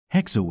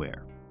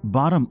Hexaware,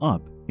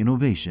 bottom-up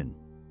innovation.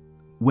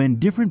 When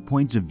different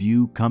points of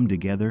view come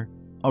together,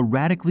 a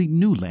radically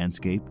new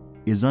landscape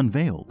is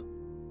unveiled.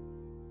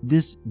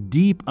 This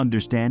deep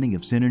understanding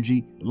of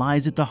synergy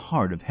lies at the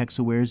heart of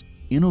Hexaware's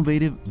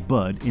innovative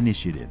Bud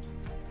initiative.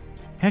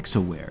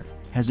 Hexaware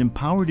has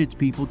empowered its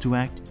people to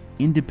act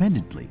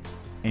independently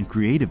and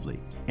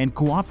creatively and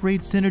cooperate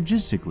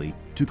synergistically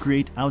to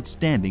create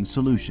outstanding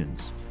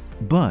solutions.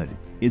 Bud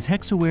is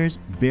Hexaware's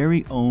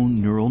very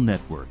own neural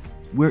network,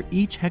 where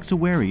each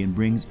Hexawarean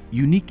brings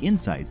unique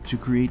insights to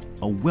create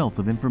a wealth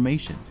of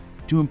information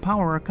to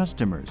empower our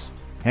customers.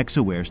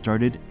 Hexaware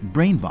started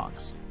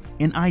BrainBox,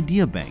 an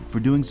idea bank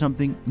for doing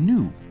something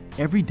new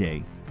every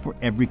day for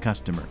every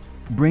customer.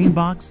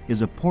 BrainBox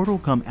is a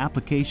portal-cum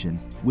application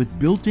with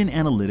built-in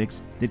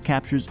analytics that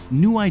captures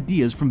new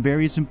ideas from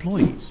various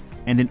employees,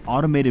 and an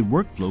automated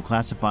workflow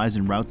classifies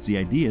and routes the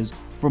ideas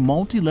for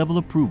multi-level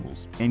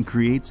approvals and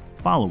creates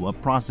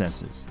follow-up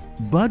processes.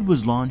 Bud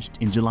was launched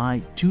in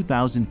July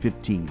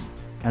 2015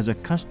 as a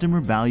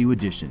customer value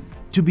addition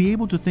to be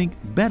able to think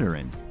better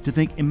and to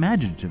think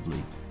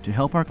imaginatively to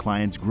help our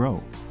clients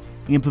grow.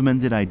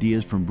 Implemented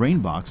ideas from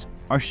BrainBox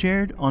are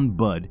shared on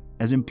Bud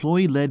as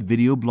employee-led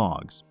video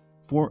blogs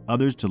for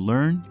others to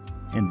learn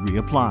and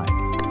reapply.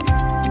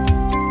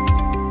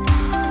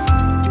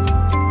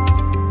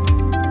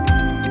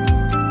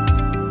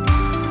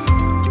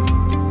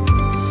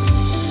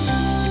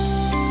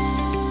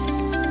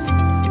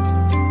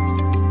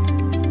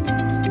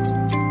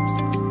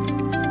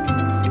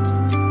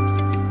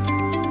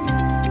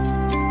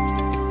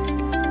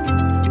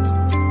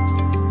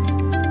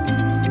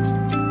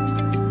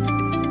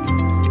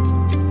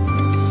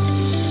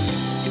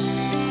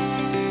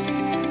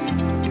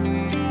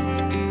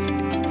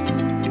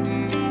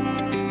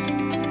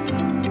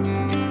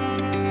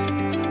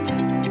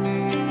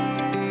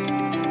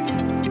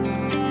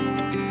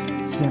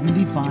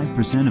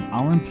 "75% of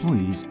our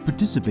employees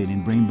participate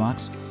in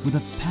BrainBox with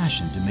a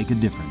passion to make a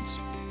difference.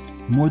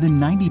 More than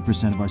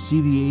 90% of our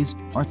CVAs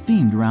are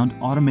themed around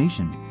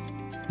automation,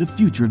 the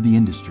future of the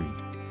industry.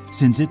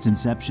 Since its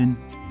inception,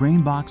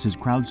 BrainBox has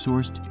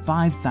crowdsourced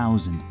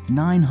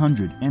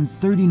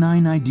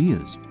 5,939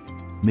 ideas,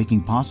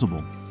 making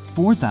possible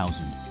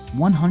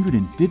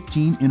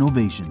 4,115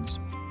 innovations.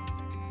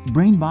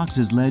 BrainBox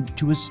has led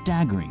to a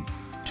staggering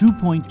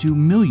 2.2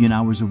 million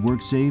hours of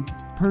work saved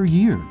per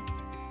year.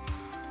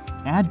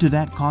 Add to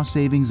that cost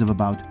savings of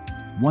about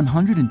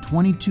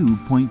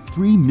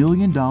 $122.3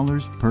 million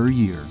per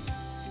year.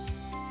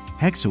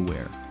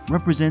 Hexaware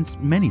represents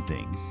many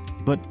things,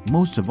 but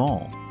most of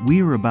all,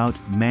 we are about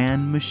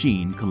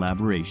man-machine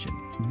collaboration.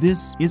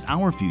 This is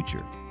our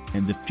future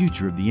and the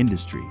future of the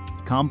industry.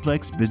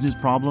 Complex business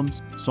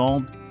problems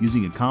solved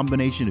using a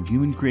combination of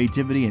human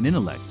creativity and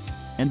intellect,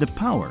 and the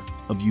power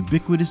of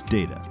ubiquitous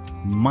data,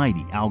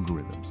 mighty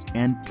algorithms,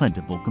 and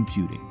plentiful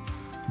computing.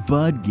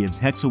 Bud gives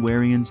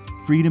Hexawareans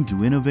freedom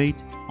to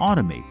innovate,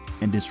 automate,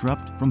 and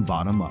disrupt from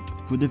bottom up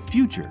for the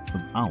future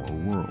of our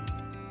world.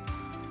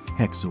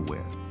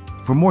 Hexaware.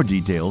 For more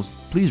details,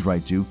 please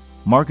write to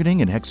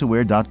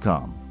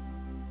marketing@hexaware.com.